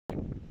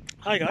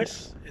Hi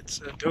guys, it's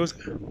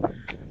Dozer.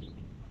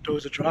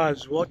 Dozer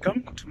Drives.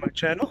 Welcome to my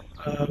channel.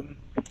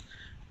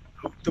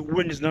 Hope the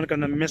wind is not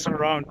gonna mess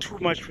around too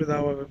much with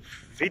our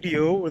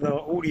video, with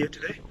our audio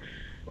today.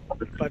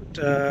 But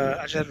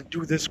I just have to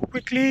do this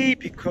quickly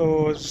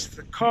because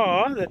the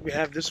car that we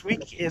have this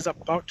week is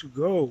about to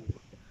go.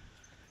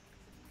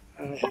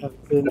 I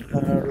have been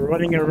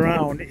running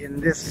around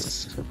in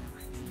this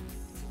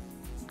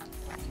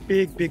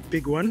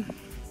big one.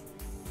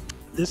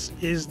 This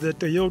is the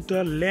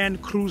Toyota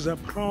Land Cruiser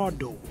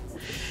Prado.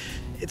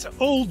 It's an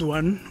old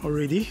one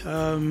already.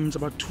 It's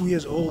about 2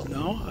 years old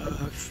now.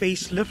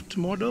 Facelift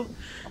model.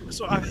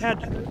 So I've had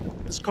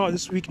this car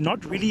this week,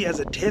 not really as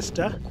a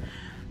tester.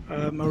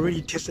 I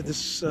already tested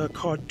this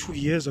car 2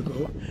 years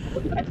ago,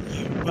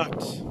 but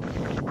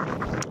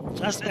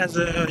just as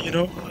a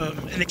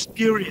an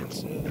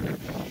experience,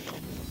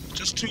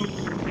 just to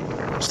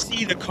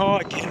see the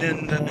car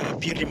again and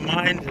be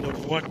reminded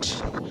of what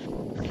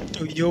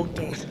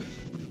Toyota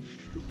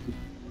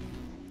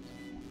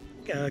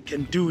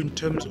can do in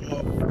terms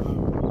of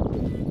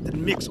the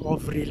mix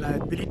of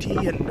reliability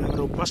and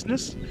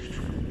robustness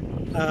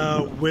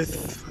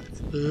with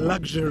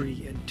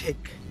luxury and tech.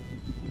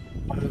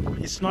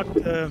 It's not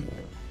the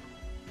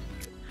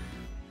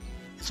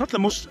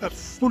most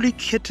fully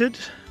kitted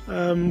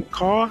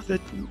car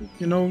that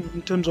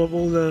in terms of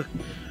all the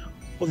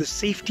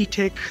safety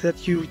tech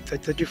that you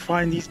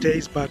find these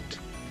days, but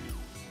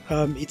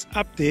it's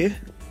up there.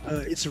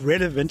 It's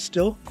relevant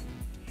still.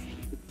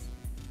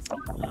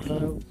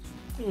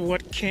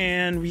 What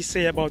can we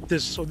say about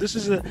this? So this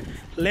is a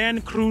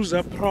Land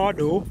Cruiser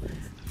Prado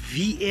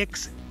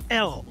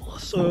VXL.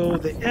 So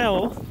the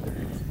L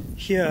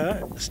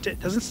here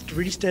doesn't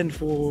really stand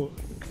for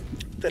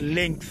the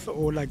length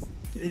or like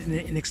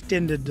an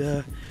extended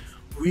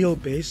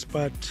wheelbase,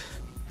 but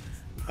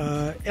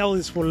L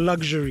is for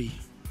luxury,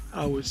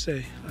 I would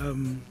say.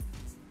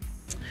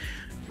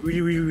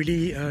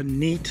 Really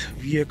neat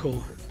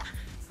vehicle.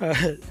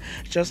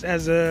 Just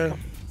as a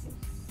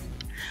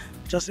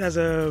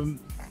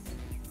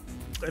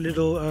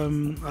little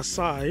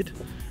aside,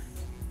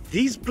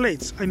 these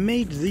plates, I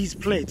made these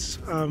plates,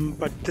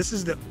 but this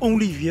is the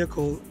only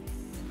vehicle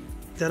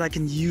that I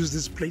can use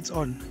these plates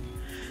on.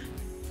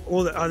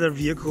 All the other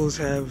vehicles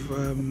have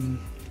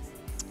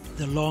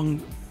the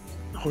long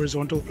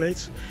horizontal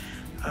plates.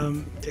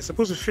 They're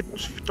supposed to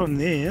fit on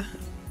there,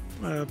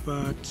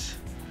 but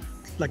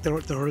like the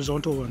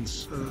horizontal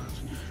ones,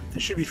 they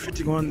should be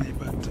fitting on there,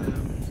 but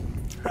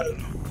I don't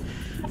know.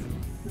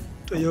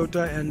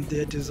 Toyota and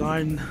their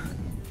design,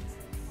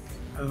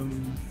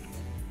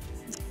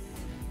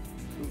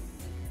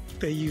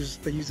 they use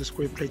the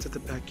square plates at the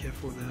back here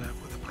for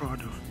the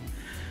Prado.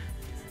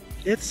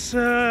 It's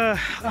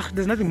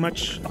there's nothing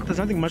much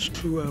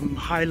to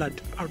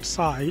highlight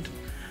outside.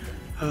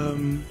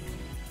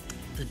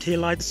 The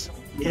taillights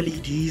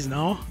LEDs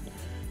now,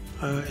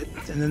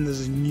 and then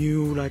there's a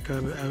new like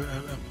a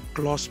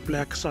gloss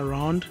black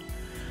surround.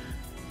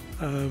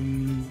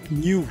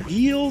 New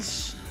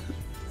wheels.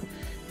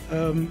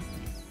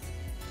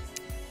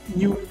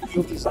 New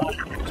wheel design,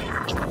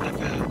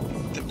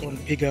 they've gone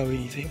bigger or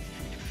anything.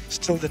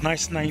 Still the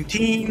nice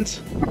 19s.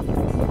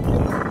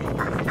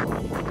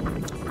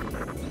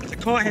 The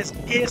car has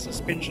air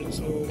suspension,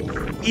 so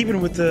even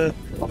with the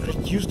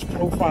reduced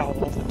profile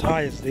of the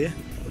tires there,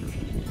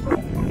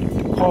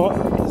 the car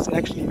is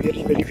actually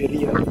very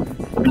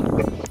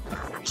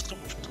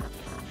soft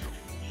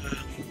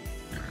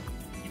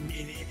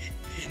in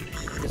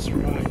its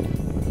ride.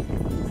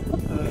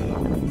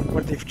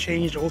 What they've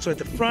changed also at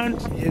the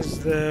front is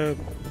the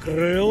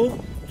grille,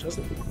 just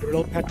the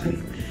grille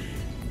pattern,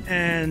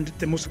 and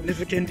the most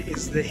significant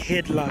is the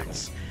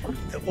headlights.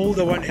 The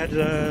older one had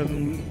a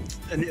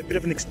bit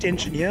of an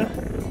extension here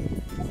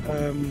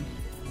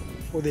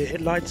for the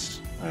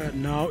headlights.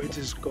 Now it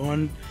is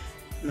gone.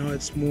 Now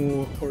it's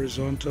more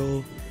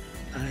horizontal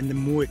and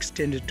more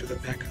extended to the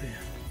back there.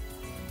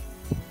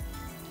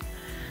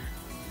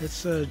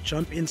 Let's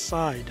jump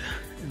inside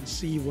and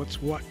see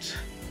what's what.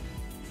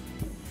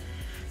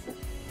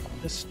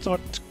 Let's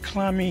start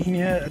climbing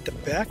here at the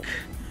back.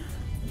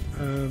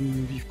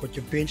 You've got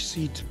your bench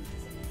seat.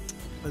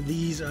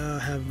 These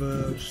have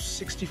a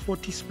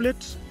 60-40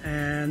 split,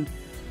 and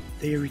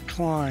they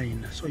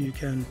recline, so you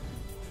can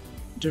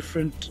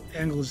different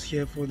angles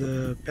here for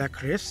the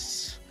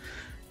backrests.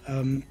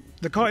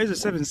 The car is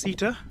a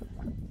 7-seater.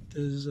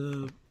 There's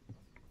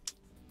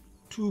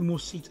 2 more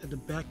seats at the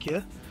back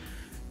here.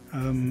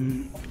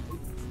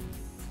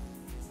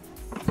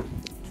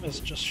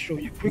 Let's just show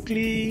you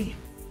quickly.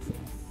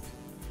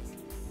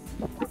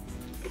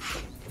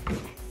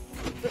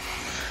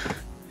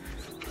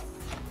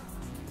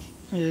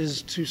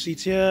 There's 2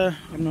 seats here.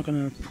 I'm not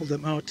going to pull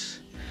them out.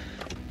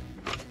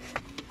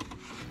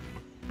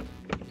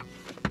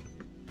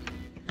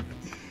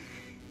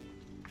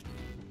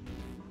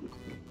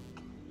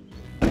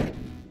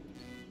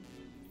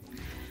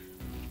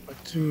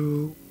 But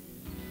to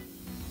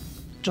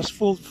just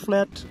fold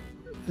flat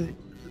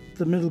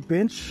the middle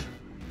bench,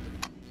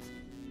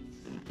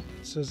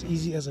 it's as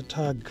easy as a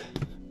tug.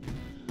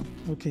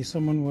 Okay,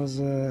 someone was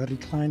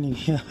reclining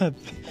here at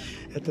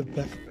the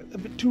back a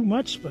bit too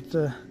much, but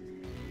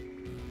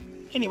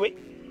anyway,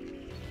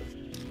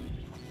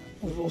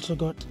 we've also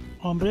got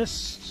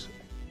armrests,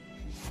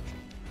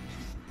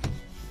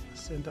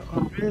 center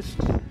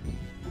armrest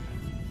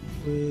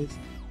with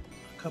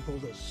a cup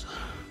holders.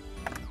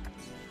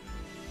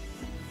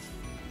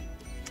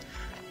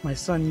 My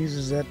son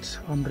uses that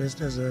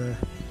armrest as a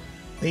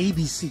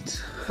baby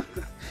seat,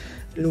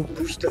 little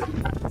booster.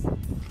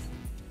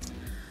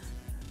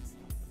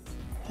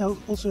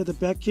 Also at the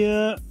back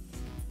here,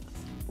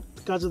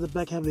 the guys at the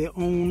back have their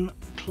own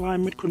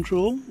climate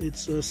control.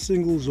 It's a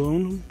single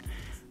zone.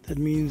 That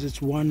means it's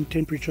one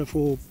temperature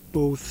for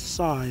both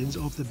sides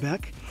of the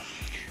back.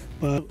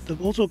 But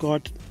they've also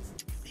got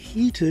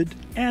heated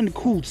and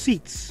cooled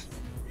seats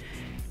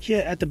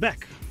here at the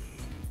back.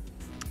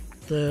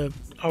 The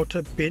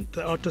outer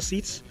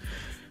seats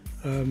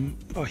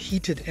are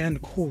heated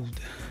and cooled.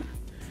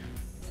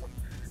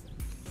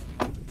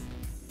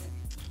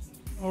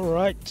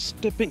 Alright,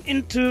 stepping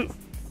into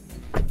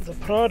the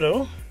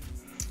Prado,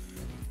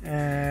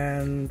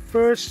 and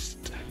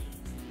first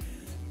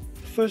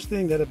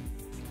thing that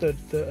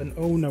an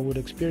owner would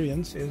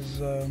experience is,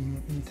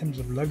 in terms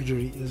of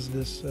luxury, is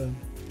this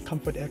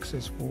comfort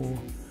access for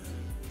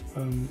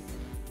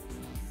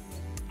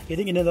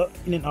getting in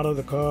and out of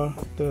the car.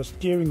 The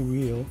steering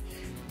wheel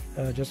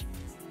just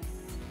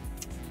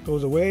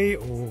goes away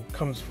or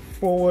comes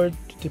forward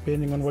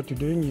depending on what you're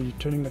doing. You're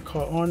turning the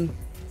car on.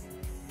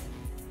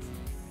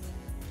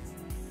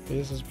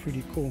 This is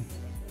pretty cool.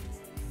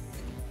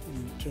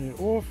 You turn it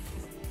off,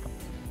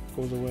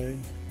 goes away.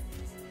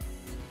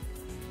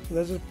 So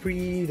that's a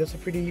pretty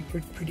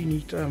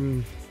neat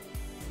a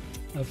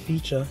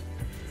feature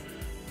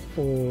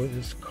for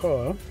this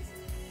car.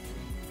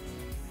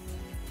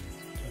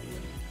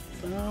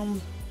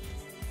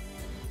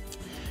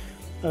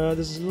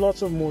 There's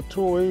lots of more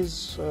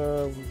toys.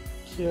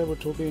 Here we're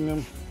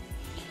talking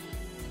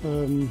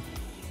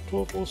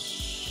 12-volt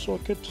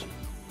socket,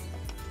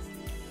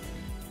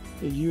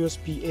 a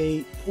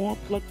USB-A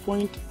plug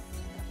point.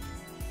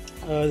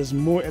 There's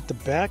more at the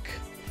back.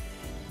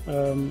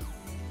 No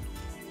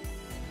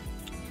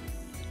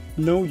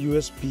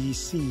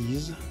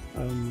USB-Cs.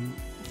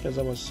 As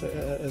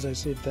I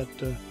said, that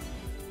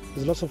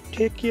there's lots of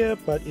tech here,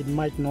 but it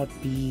might not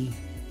be,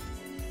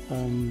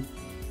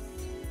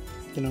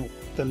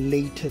 the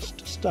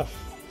latest stuff.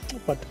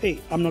 But hey,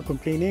 I'm not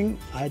complaining.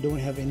 I don't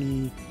have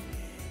any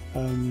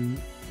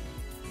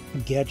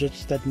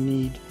gadgets that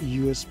need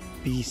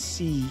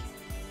USB-C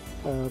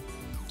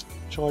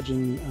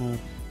charging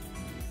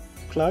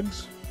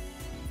plugs,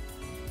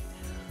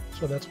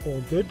 so that's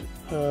all good.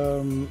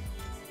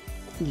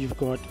 You've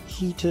got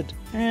heated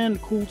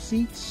and cooled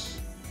seats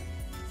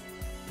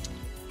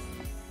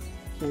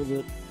for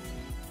the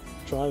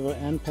driver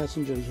and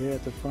passenger here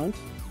at the front.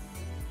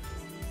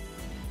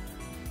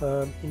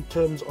 In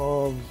terms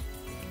of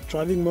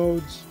driving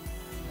modes,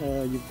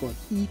 you've got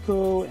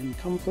eco and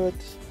comfort,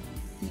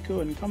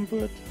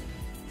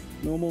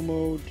 normal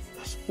mode,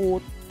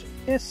 sport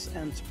S,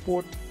 and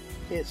sport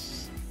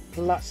S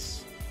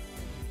plus.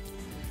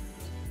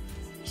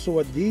 So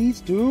what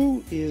these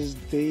do is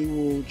they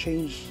will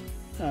change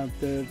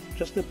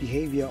just the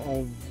behavior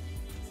of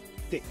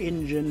the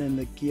engine and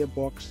the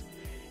gearbox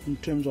in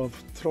terms of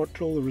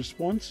throttle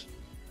response.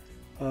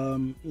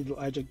 It'll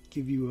either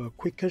give you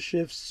quicker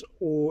shifts,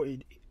 or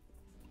it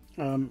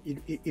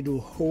will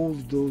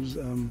hold those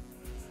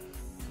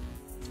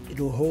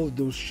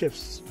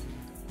shifts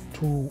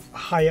to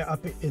higher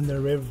up in the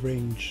rev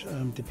range,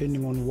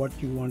 depending on what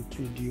you want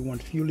to do. You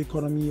want fuel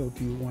economy, or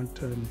do you want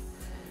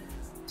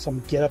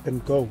some get up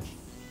and go?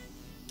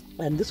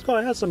 And this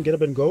car has some get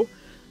up and go.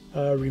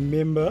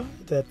 Remember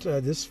that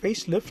this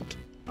facelift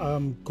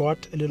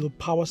got a little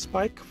power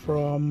spike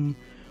from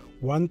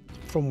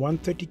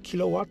 130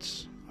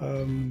 kilowatts,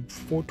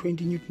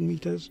 420 newton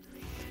meters.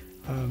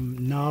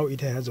 Now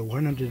it has a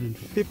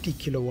 150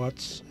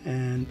 kilowatts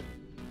and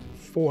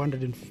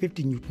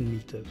 450 newton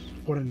meters,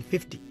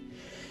 450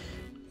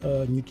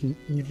 newton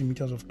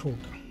meters of torque.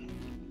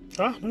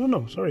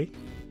 No, sorry,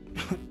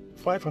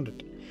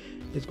 500.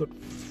 It's got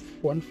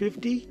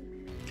 150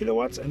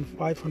 kilowatts and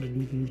 500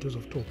 newton meters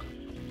of torque.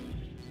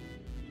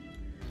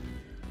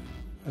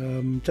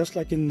 Just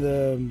like in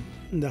the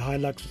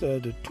Hilux,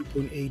 the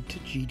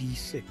 2.8GD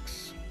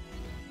 6.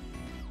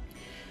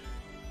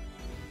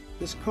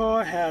 This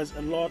car has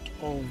a lot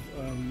of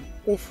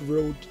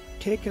off-road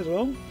tech as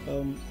well.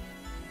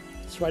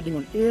 It's riding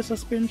on air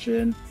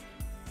suspension,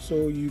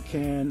 so you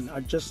can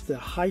adjust the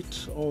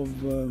height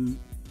of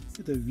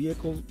the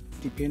vehicle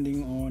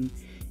depending on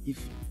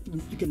if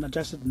you can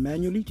adjust it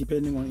manually,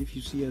 depending on if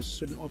you see a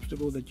certain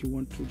obstacle that you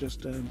want to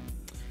just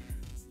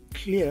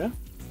clear.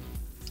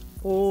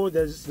 Or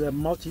there's the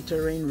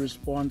multi-terrain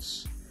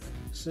response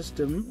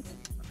system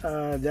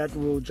that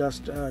will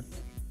just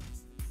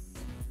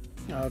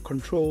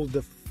control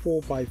the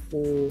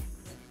 4x4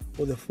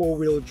 or the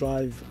four-wheel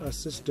drive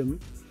system,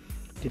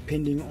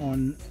 depending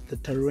on the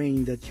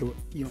terrain that you're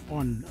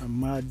on,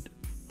 mud,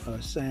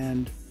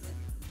 sand,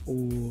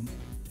 or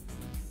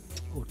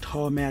or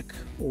tarmac,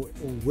 or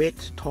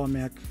wet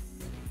tarmac,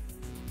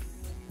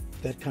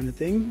 that kind of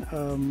thing,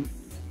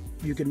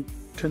 you can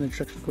turn the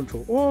traction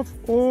control off,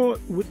 or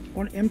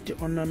on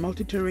a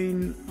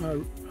multi-terrain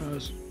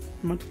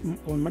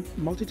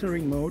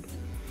multi-terrain mode,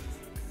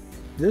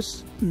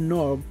 this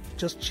knob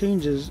just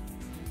changes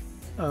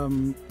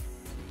the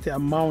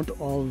amount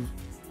of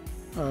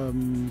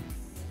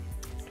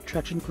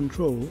traction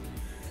control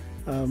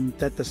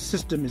that the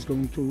system is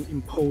going to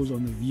impose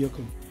on the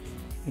vehicle.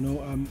 You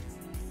know,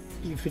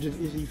 if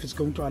it's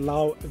going to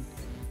allow,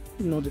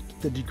 you know,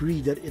 the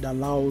degree that it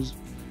allows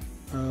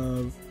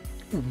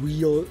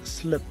wheel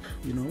slip,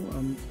 you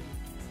know,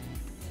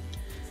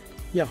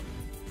 yeah,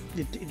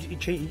 it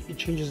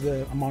changes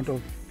the amount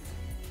of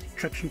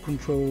traction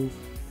control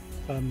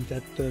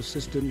that the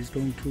system is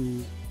going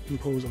to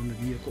impose on the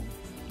vehicle.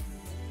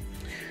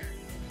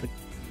 The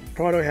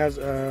Prado has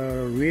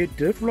a rear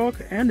diff lock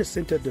and a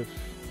center diff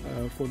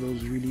for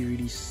those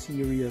really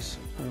serious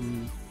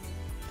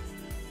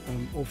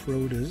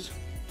off-roaders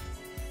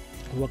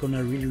who are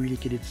gonna really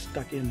get it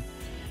stuck in.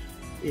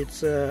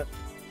 It's a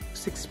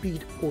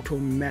 6-speed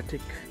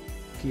automatic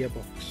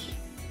gearbox,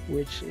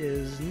 which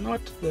is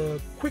not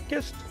the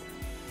quickest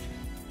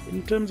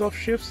in terms of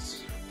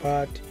shifts,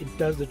 but it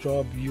does the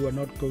job. You are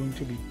not going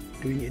to be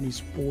doing any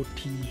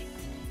sporty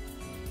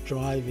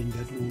driving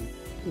that will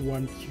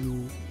want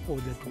you, or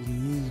that will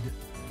need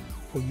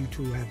for you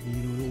to have,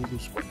 you know, all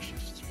those quick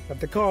shifts. But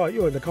the car,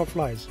 the car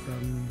flies.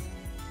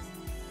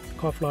 The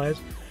car flies.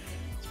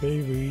 It's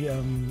very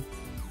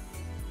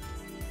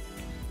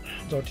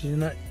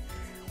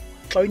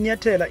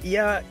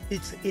yeah,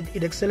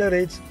 it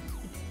accelerates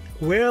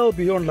well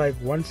beyond like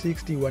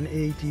 160,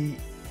 180.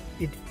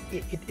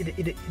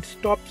 It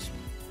stops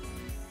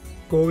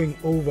going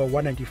over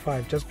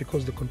 195 just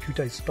because the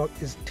computer is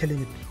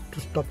telling it to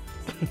stop.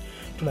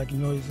 To, like, you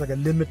know, it's like a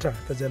limiter.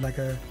 There's like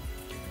a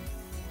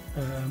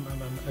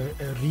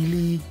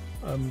really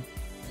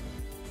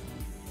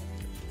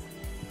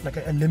like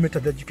a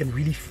limiter that you can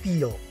really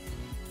feel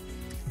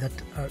that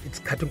it's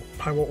cutting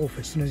power off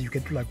as soon as you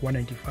get to like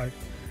 195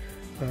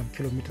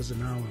 kilometers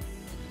an hour.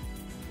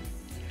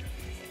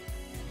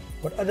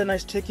 What other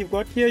nice tech you've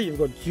got here? You've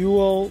got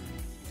dual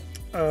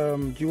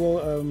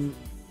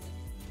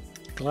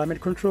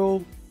climate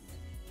control,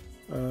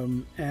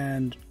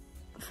 and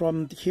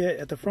from here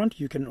at the front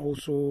you can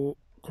also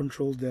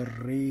control the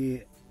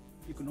rear.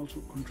 You can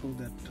also control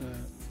that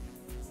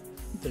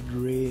the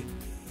rear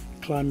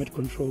climate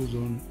control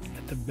zone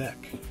at the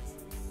back.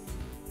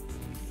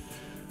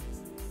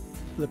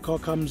 The car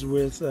comes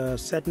with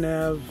sat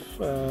nav.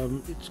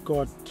 It's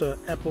got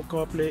Apple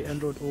CarPlay,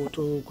 Android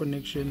Auto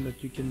connection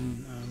that you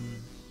can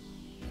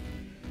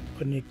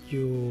connect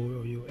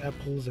your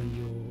Apples and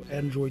your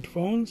Android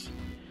phones.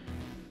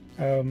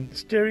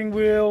 Steering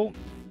wheel,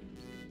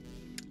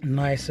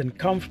 nice and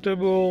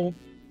comfortable.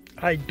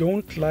 I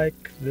don't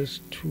like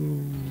this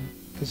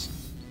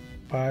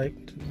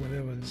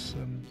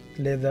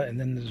leather, and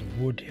then there's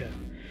wood here.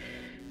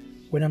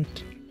 When I'm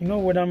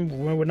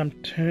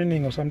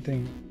turning or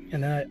something,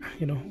 and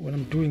when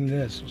I'm doing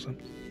this or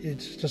something,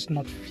 it's just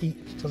not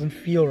it doesn't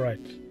feel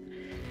right.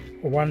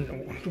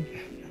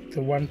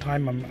 The one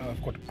time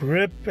I've got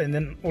grip, and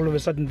then all of a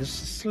sudden this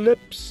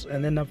slips,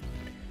 and then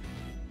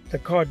the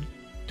car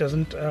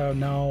doesn't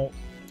now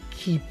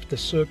keep the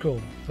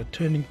circle, the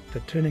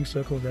turning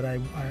circle that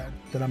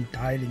I'm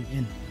dialing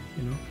in,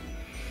 you know.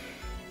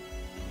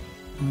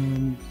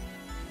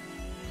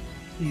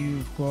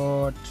 You've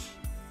got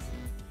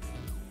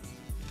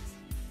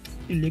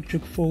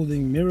electric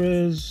folding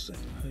mirrors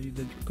that you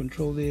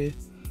control there.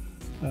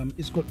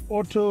 It's got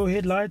auto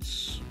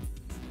headlights,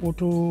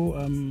 auto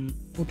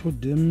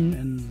dim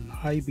and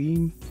high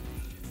beam.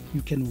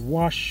 You can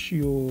wash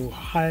your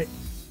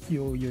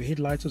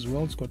headlights as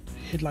well. It's got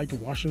headlight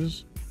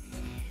washers,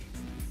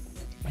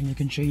 and you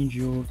can change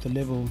the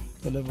level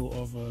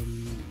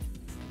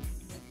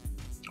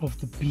of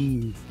the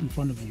beam in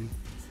front of you.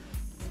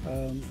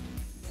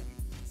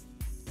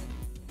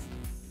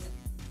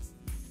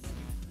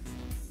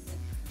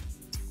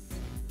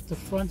 The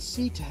front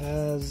seat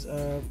has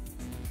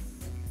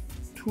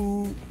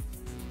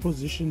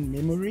 2-position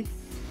memory,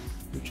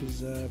 which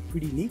is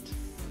pretty neat.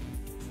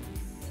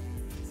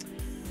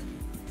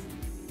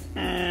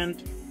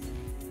 And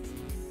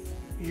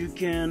you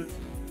can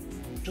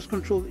just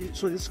control.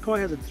 So this car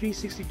has a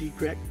 360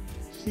 degree.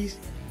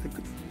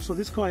 So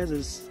this car has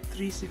a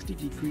 360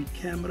 degree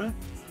camera,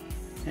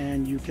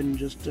 and you can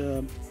just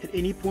at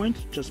any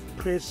point just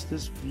press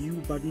this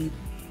view button,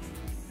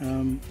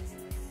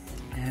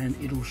 and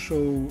it'll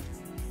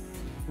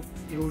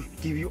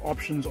give you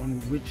options on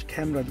which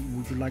camera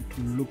would you like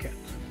to look at.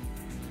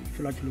 If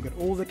you like to look at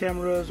all the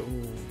cameras, or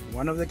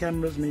one of the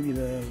cameras, maybe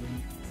the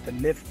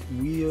left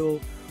wheel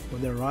or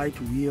the right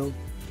wheel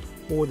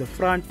or the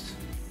front,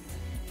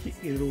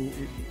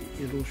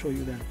 it'll show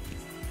you that.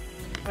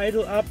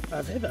 Idle up,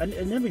 I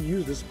never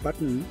used this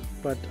button,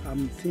 but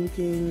I'm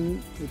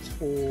thinking it's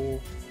for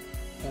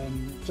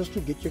just to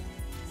get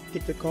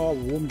the car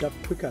warmed up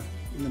quicker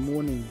in the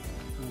morning.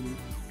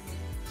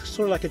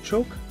 Sort of like a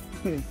choke.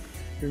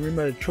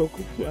 remember the choke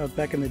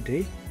back in the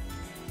day?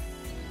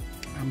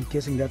 I'm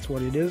guessing that's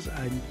what it is.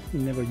 I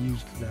never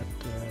used that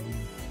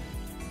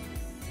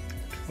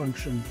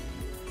function.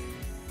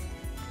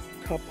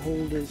 Cup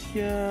holders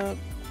here,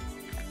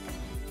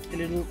 a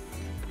little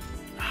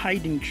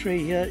hiding tray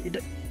here.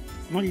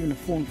 Not even a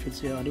phone fits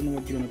here. I don't know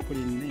what you're gonna put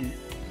in there.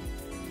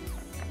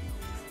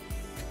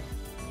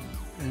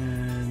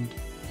 And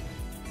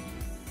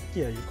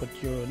yeah, you got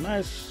your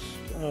nice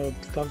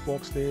glove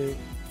box there,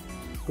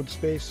 good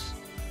space,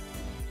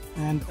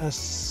 and a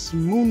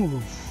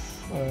moonroof,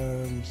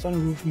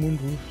 sunroof,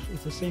 moonroof.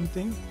 It's the same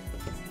thing.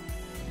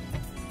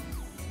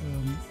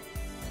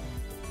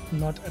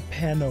 Not a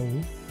panel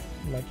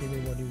like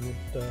everybody would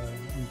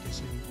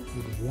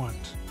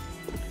want.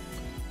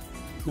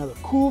 Another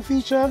cool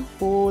feature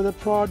for the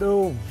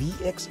Prado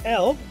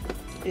VXL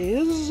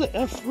is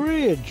a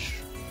fridge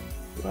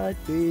right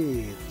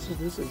there. So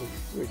this is a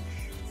fridge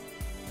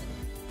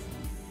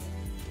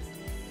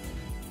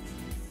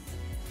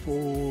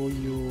for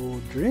your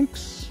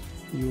drinks,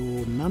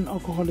 your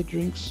non-alcoholic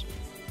drinks.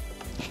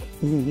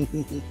 I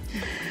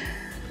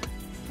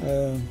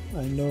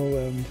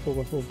know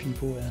 4x4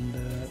 people and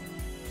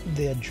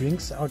their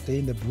drinks out there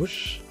in the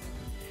bush.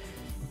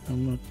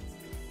 I'm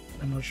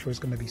not sure it's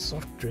gonna be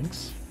soft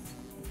drinks,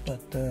 but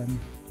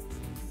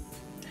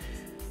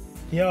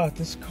yeah,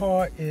 this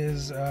car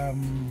is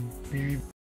very